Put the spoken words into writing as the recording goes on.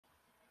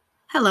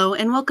Hello,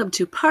 and welcome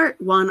to part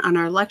 1 on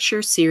our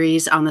lecture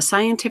series on the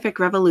scientific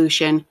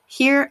revolution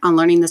here on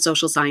Learning the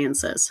Social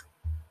Sciences.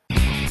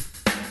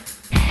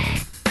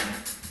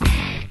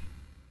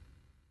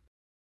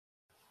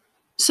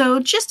 So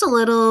just a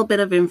little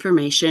bit of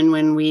information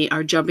when we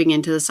are jumping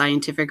into the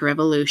scientific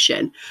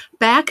revolution.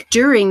 Back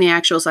during the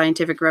actual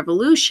scientific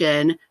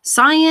revolution,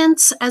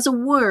 science as a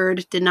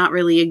word did not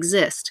really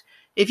exist.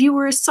 If you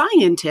were a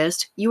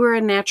scientist, you were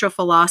a natural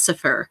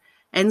philosopher,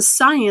 and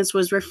science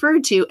was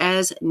referred to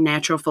as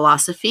natural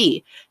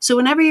philosophy. So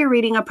whenever you're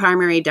reading a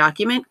primary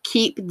document,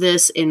 keep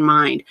this in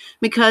mind,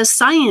 because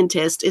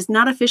scientist is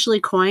not officially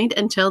coined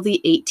until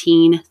the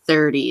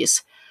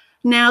 1830s.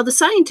 Now, the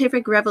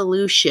scientific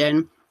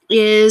revolution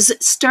is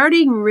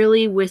starting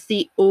really with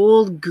the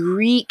old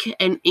Greek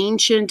and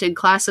ancient and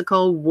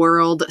classical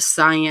world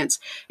science.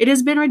 It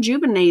has been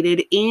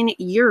rejuvenated in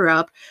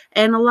Europe,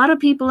 and a lot of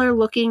people are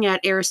looking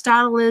at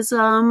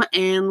Aristotleism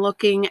and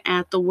looking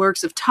at the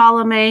works of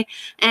Ptolemy,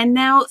 and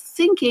now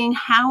thinking,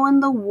 how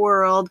in the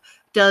world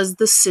does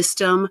the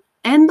system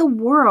and the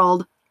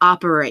world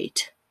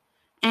operate?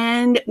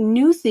 And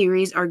new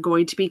theories are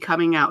going to be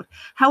coming out.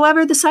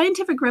 However, the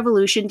scientific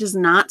revolution does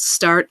not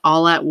start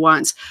all at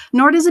once,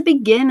 nor does it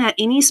begin at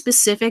any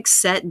specific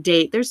set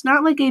date. There's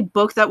not like a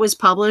book that was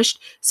published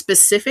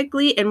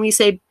specifically and we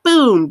say,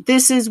 boom,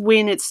 this is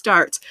when it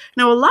starts.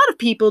 Now, a lot of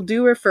people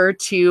do refer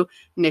to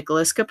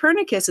Nicholas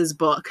Copernicus's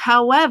book.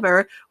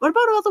 However, what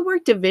about all the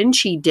work Da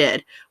Vinci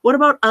did? What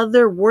about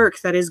other work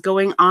that is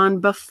going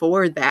on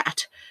before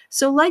that?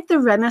 So like the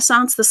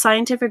Renaissance, the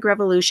scientific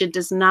revolution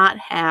does not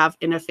have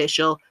an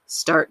official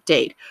start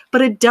date,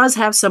 but it does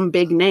have some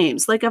big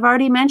names. Like I've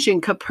already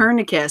mentioned,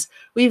 Copernicus,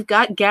 we've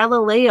got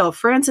Galileo,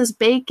 Francis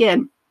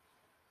Bacon,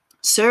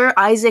 Sir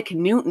Isaac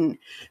Newton.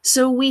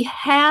 So we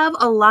have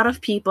a lot of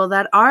people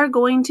that are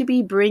going to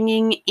be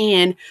bringing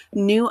in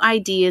new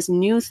ideas,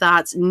 new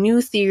thoughts,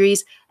 new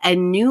theories,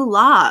 and new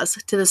laws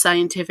to the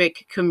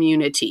scientific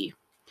community.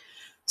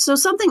 So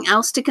something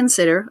else to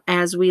consider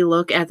as we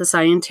look at the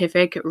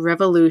scientific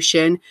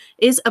revolution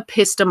is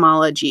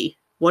epistemology.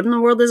 What in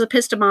the world is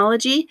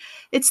epistemology?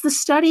 It's the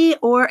study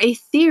or a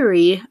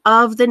theory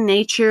of the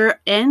nature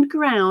and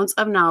grounds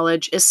of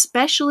knowledge,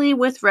 especially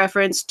with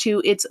reference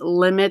to its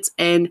limits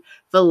and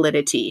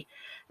validity.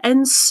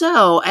 And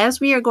so, as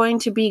we are going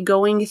to be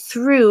going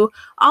through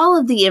all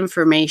of the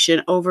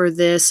information over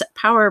this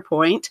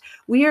PowerPoint,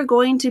 we are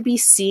going to be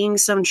seeing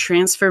some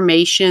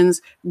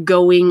transformations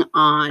going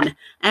on,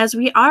 as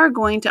we are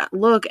going to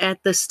look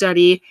at the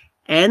study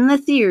and the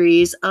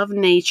theories of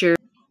nature.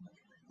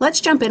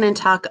 Let's jump in and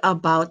talk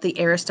about the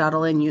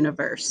Aristotle and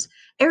Universe.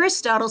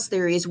 Aristotle's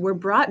theories were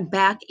brought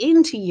back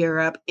into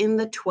Europe in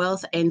the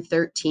 12th and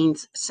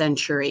 13th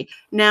century.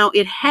 Now,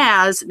 it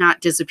has not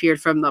disappeared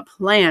from the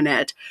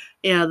planet.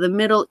 The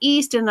Middle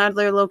East and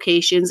other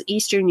locations,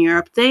 Eastern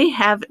Europe, they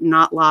have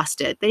not lost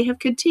it. They have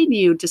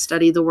continued to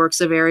study the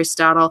works of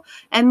Aristotle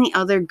and the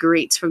other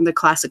greats from the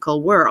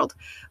classical world.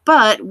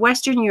 But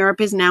Western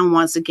Europe is now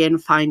once again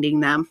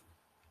finding them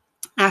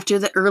after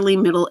the early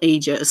Middle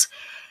Ages.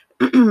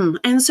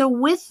 And so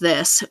with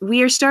this,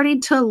 we are starting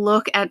to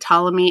look at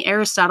Ptolemy,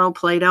 Aristotle,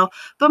 Plato,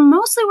 but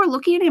mostly we're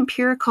looking at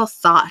empirical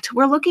thought.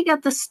 We're looking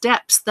at the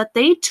steps that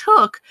they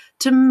took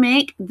to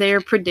make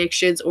their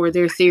predictions or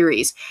their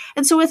theories.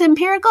 And so with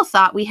empirical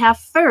thought, we have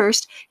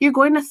first, you're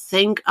going to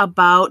think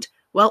about,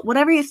 well,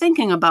 whatever you're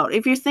thinking about.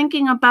 If you're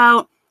thinking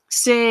about,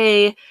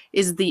 say,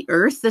 is the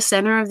Earth the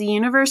center of the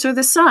universe or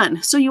the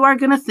sun? So you are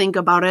going to think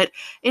about it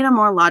in a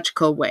more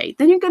logical way.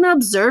 Then you're going to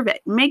observe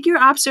it, make your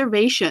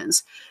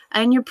observations.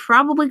 And you're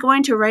probably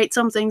going to write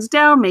some things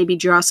down, maybe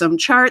draw some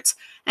charts.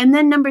 And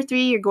then number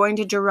 3, you're going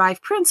to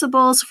derive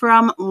principles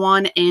from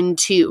 1 and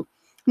 2.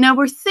 Now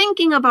we're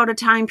thinking about a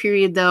time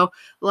period though,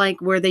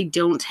 like where they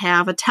don't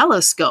have a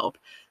telescope.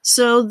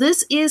 So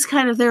this is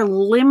kind of their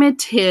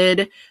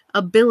limited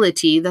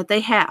ability that they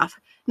have.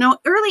 Now,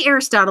 early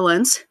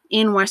Aristotelians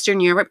in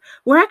Western Europe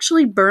were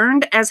actually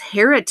burned as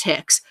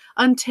heretics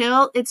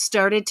until it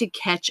started to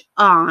catch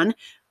on.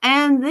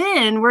 And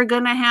then we're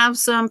going to have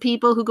some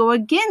people who go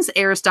against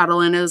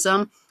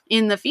Aristotelianism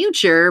in the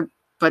future,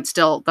 but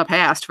still the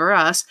past for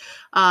us,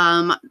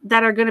 that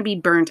are going to be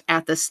burnt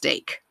at the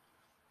stake.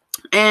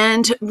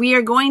 And we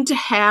are going to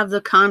have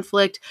the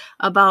conflict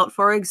about,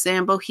 for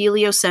example,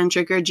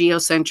 heliocentric or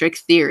geocentric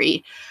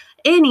theory.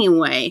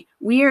 Anyway,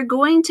 we are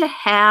going to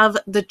have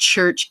the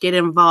church get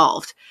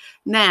involved.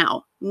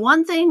 Now,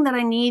 one thing that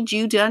I need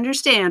you to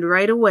understand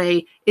right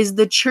away is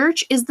the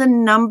church is the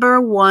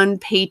number 1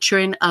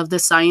 patron of the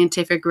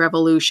scientific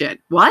revolution.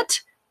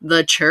 What?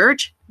 The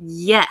church?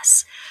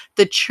 Yes.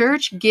 The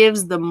church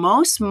gives the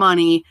most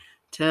money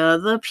to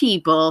the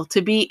people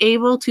to be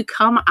able to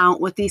come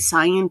out with these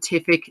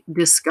scientific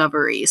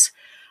discoveries.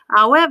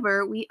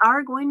 However, we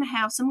are going to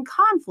have some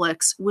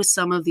conflicts with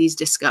some of these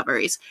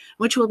discoveries,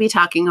 which we'll be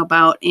talking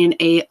about in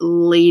a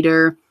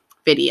later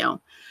video.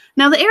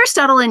 Now, the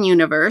Aristotle and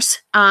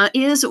Universe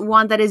is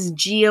one that is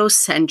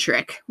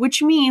geocentric,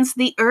 which means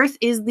the Earth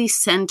is the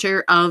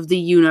center of the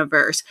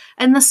universe,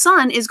 and the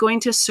sun is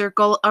going to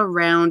circle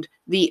around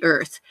the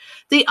Earth.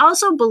 They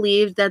also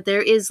believe that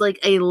there is like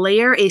a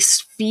layer, a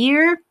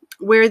sphere,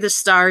 where the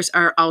stars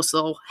are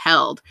also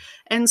held.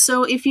 And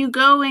so if you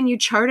go and you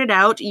chart it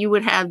out, you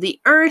would have the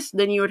Earth,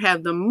 then you would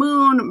have the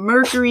moon,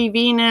 Mercury,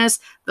 Venus,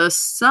 the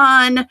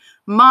sun,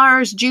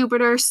 Mars,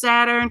 Jupiter,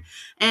 Saturn,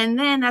 and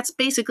then that's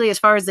basically as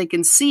far as they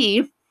can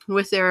see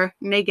with their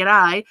naked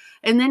eye.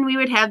 And then we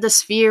would have the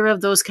sphere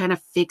of those kind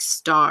of fixed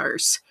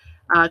stars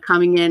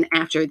coming in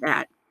after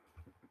that.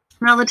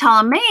 Now, the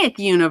Ptolemaic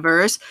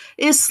universe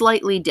is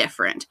slightly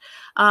different.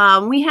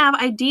 We have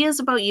ideas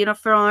about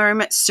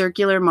uniform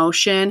circular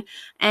motion,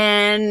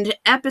 and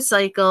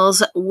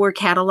epicycles were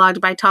cataloged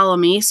by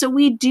Ptolemy. So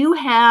we do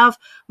have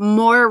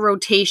more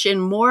rotation,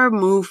 more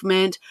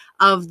movement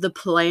of the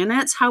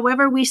planets.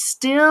 However, we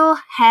still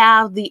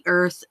have the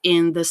Earth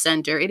in the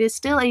center. It is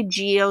still a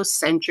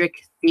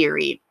geocentric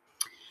theory.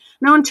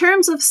 Now, in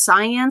terms of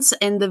science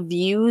and the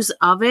views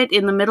of it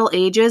in the Middle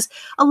Ages,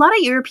 a lot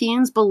of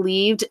Europeans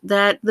believed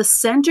that the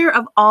center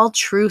of all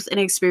truth and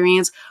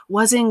experience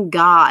was in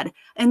God,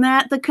 and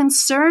that the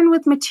concern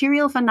with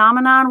material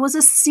phenomenon was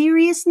a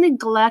serious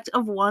neglect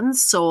of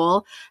one's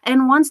soul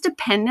and one's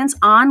dependence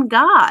on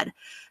God.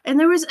 And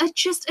there was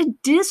just a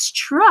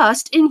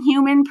distrust in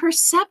human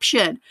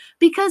perception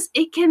because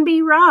it can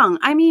be wrong.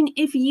 I mean,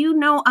 if you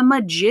know a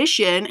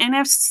magician and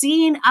have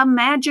seen a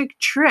magic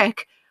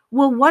trick,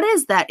 well, what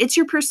is that? It's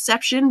your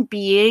perception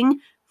being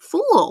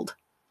fooled.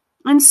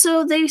 And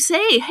so they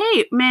say,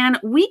 hey, man,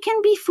 we can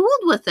be fooled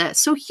with this.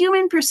 So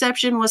human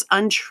perception was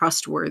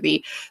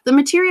untrustworthy. The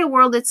material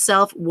world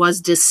itself was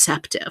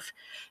deceptive.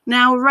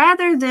 Now,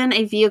 rather than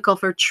a vehicle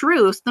for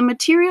truth, the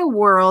material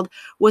world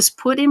was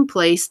put in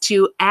place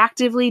to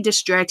actively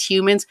distract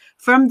humans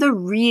from the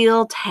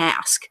real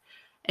task.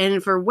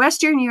 And for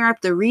Western Europe,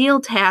 the real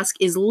task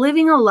is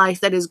living a life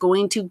that is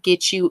going to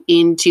get you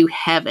into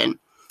heaven.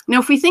 Now,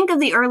 if we think of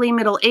the early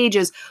Middle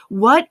Ages,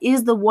 what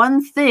is the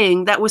one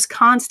thing that was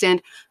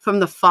constant from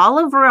the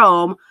fall of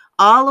Rome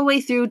all the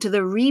way through to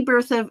the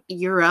rebirth of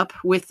Europe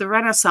with the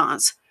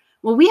Renaissance?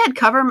 Well, we had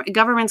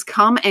governments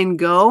come and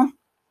go.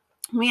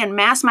 We had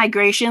mass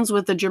migrations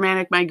with the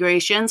Germanic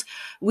migrations.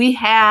 We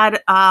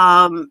had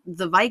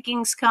the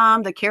Vikings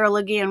come, the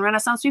Carolingian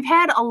Renaissance. We've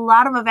had a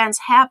lot of events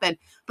happen.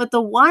 But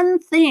the one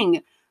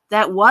thing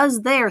that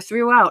was there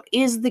throughout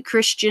is the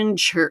Christian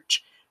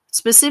church.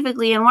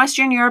 Specifically in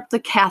Western Europe, the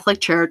Catholic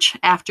Church,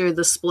 after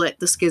the split,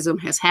 the schism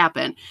has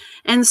happened.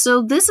 And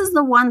so this is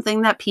the one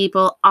thing that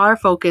people are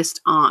focused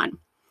on.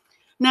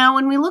 Now,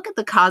 when we look at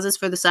the causes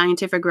for the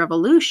scientific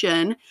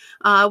revolution,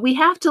 we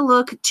have to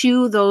look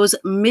to those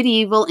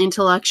medieval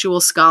intellectual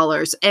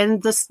scholars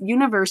and the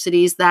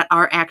universities that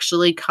are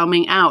actually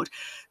coming out.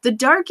 The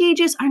Dark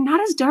Ages are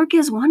not as dark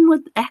as one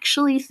would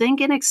actually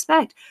think and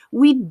expect.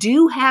 We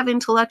do have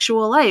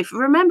intellectual life.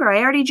 Remember,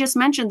 I already just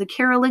mentioned the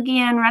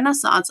Carolingian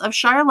Renaissance of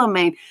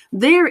Charlemagne.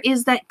 There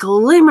is that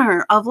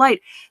glimmer of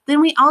light.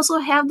 Then we also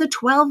have the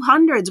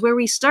 1200s where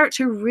we start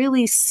to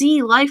really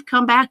see life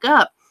come back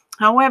up.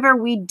 However,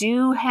 we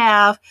do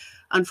have,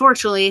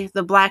 unfortunately,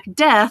 the Black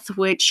Death,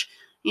 which,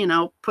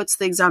 puts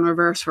things on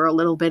reverse for a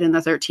little bit in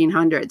the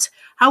 1300s.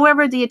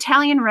 However, the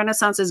Italian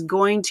Renaissance is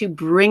going to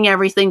bring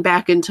everything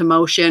back into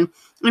motion.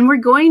 And we're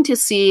going to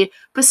see,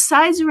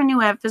 besides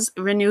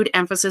renewed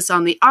emphasis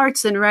on the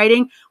arts and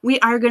writing, we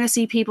are going to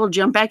see people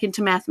jump back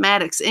into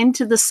mathematics,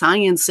 into the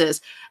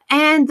sciences.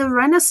 And the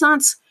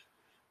Renaissance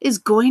is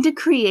going to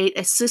create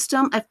a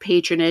system of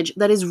patronage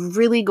that is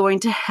really going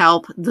to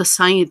help the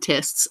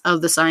scientists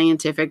of the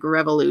scientific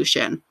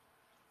revolution.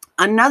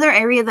 Another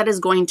area that is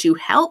going to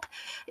help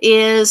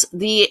is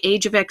the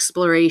age of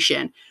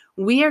exploration.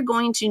 We are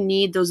going to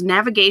need those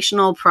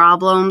navigational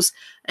problems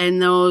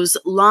and those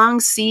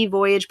long sea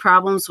voyage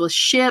problems with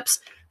ships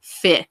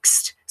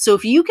fixed. So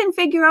if you can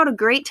figure out a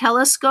great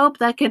telescope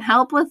that can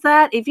help with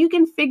that, if you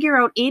can figure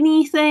out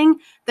anything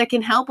that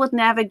can help with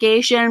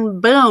navigation,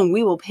 boom,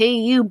 we will pay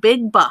you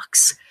big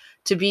bucks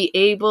to be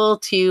able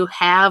to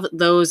have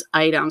those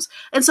items.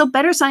 And so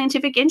better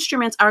scientific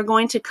instruments are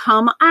going to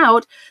come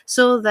out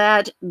so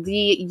that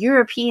the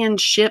European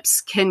ships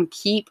can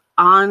keep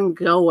on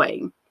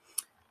going.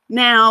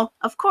 Now,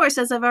 of course,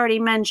 as I've already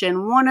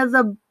mentioned, one of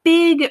the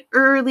big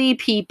early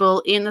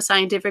people in the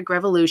scientific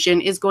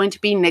revolution is going to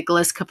be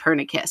Nicholas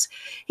Copernicus.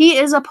 He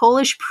is a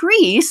Polish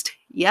priest,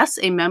 yes,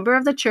 a member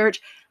of the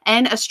church,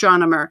 and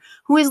astronomer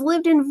who has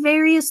lived in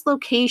various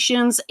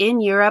locations in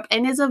Europe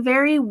and is a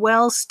very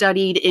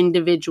well-studied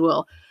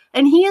individual.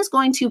 And he is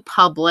going to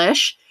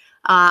publish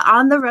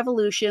on the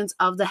revolutions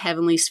of the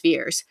heavenly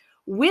spheres.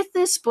 With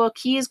this book,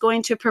 he is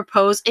going to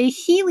propose a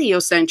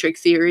heliocentric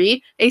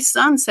theory, a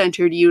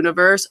sun-centered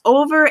universe,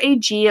 over a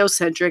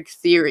geocentric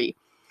theory.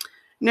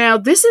 Now,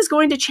 this is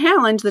going to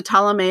challenge the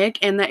Ptolemaic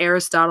and the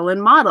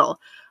Aristotelian model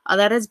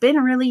that has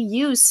been really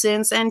used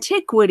since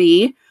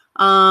antiquity,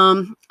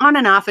 on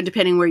and off, and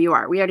depending where you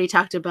are. We already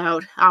talked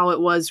about how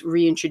it was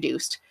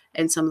reintroduced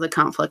and some of the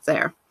conflict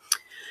there.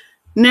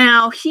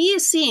 Now,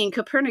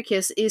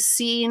 Copernicus is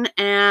seen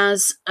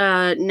as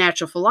a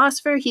natural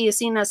philosopher. He is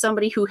seen as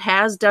somebody who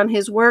has done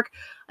his work.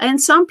 And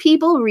some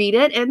people read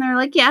it and they're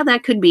like, yeah,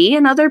 that could be.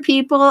 And other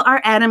people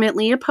are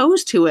adamantly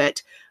opposed to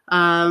it.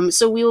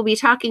 So we will be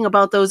talking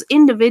about those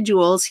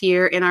individuals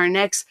here in our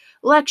next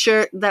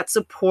lecture that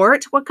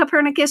support what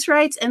Copernicus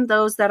writes and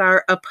those that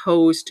are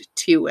opposed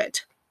to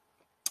it.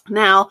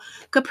 Now,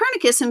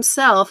 Copernicus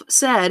himself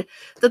said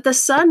that the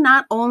sun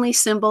not only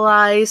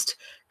symbolized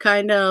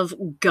kind of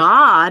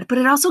God, but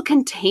it also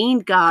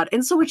contained God.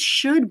 And so it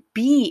should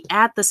be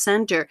at the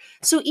center.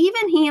 So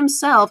even he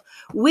himself,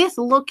 with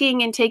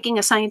looking and taking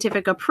a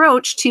scientific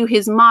approach to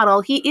his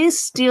model, he is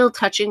still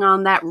touching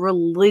on that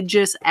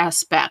religious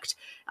aspect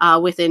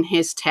within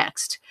his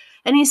text.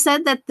 And he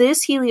said that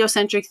this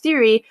heliocentric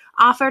theory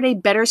offered a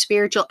better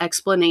spiritual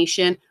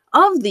explanation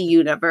of the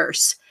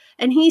universe.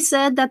 And he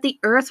said that the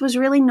Earth was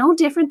really no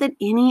different than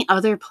any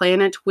other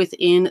planet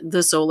within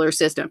the solar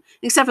system,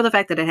 except for the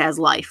fact that it has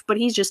life. But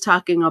he's just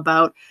talking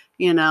about,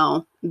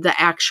 the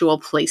actual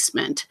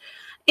placement.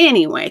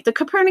 Anyway, the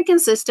Copernican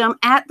system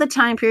at the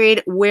time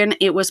period when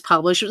it was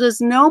published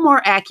was no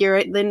more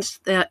accurate than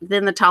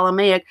the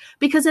Ptolemaic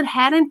because it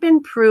hadn't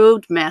been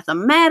proved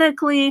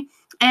mathematically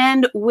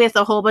and with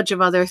a whole bunch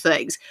of other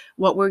things,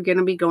 what we're going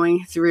to be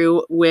going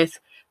through with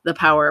the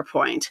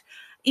PowerPoint.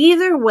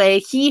 Either way,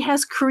 he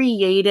has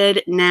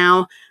created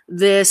now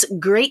this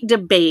great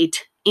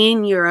debate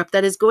in Europe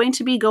that is going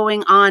to be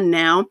going on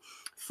now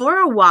for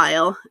a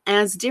while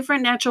as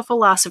different natural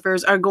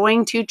philosophers are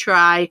going to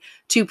try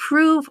to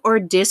prove or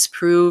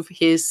disprove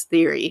his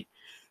theory.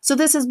 So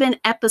this has been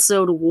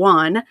episode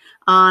 1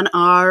 on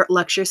our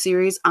lecture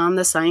series on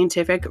the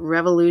scientific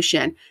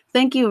revolution.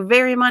 Thank you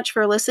very much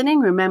for listening.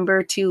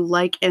 Remember to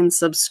like and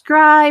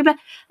subscribe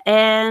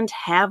and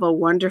have a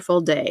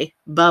wonderful day.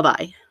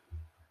 Bye-bye.